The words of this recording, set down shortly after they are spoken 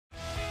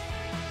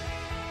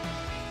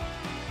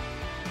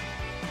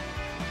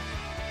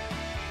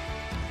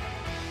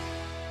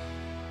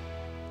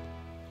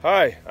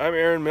Hi, I'm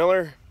Aaron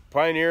Miller,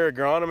 Pioneer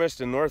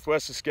Agronomist in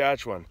Northwest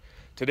Saskatchewan.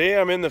 Today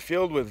I'm in the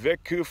field with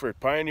Vic Kuffert,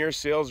 Pioneer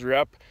Sales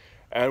Rep,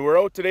 and we're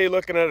out today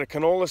looking at a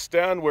canola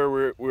stand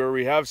where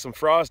we have some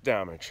frost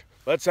damage.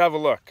 Let's have a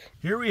look.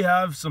 Here we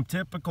have some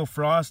typical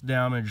frost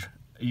damage.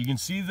 You can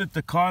see that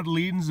the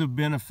cotyledons have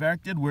been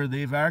affected where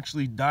they've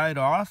actually died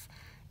off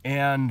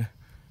and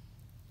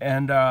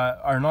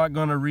are not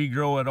going to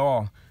regrow at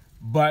all.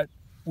 But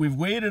we've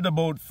waited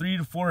about 3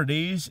 to 4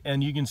 days,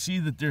 and you can see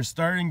that there's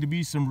starting to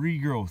be some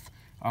regrowth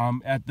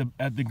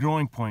at the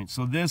growing point.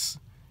 So this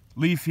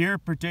leaf here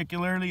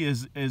particularly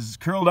is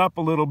curled up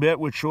a little bit,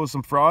 which shows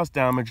some frost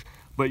damage,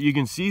 but you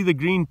can see the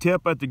green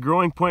tip at the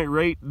growing point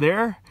right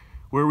there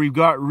where we've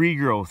got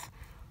regrowth.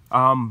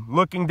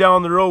 Looking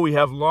down the row, we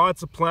have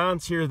lots of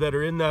plants here that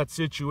are in that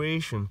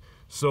situation.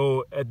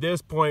 So at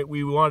this point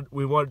we want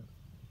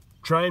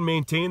try and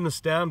maintain the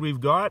stand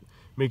we've got,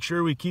 make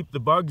sure we keep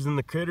the bugs and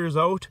the critters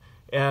out,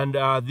 and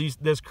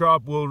this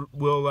crop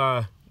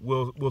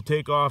will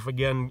take off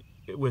again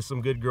with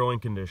some good growing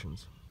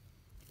conditions.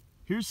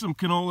 Here's some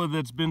canola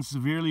that's been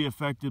severely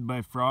affected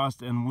by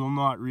frost and will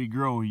not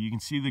regrow. You can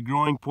see the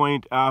growing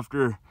point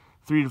after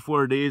 3 to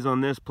 4 days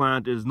on this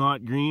plant is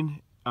not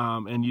green,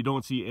 and you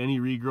don't see any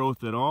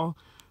regrowth at all.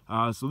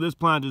 So this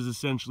plant is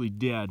essentially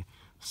dead.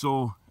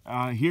 So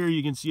here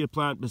you can see a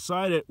plant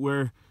beside it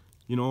where,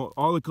 you know,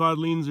 all the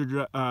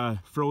cotyledons are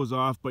froze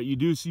off, but you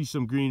do see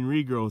some green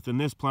regrowth,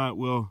 and this plant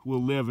will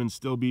live and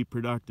still be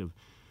productive.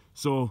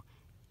 So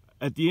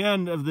at the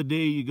end of the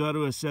day, you got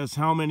to assess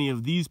how many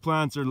of these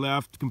plants are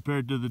left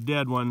compared to the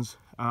dead ones,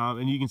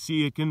 and you can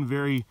see it can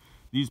vary.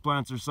 These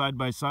plants are side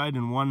by side,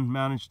 and one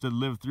managed to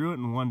live through it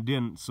and one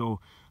didn't. So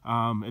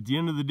at the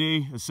end of the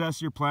day,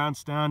 assess your plant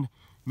stand,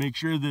 make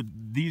sure that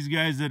these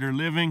guys that are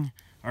living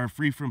are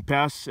free from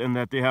pests and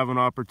that they have an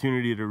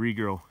opportunity to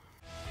regrow.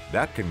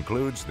 That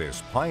concludes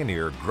this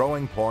Pioneer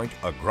Growing Point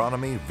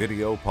Agronomy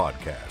video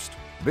podcast.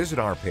 Visit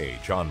our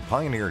page on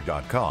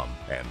pioneer.com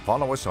and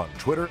follow us on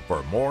Twitter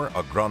for more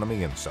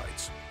agronomy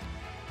insights.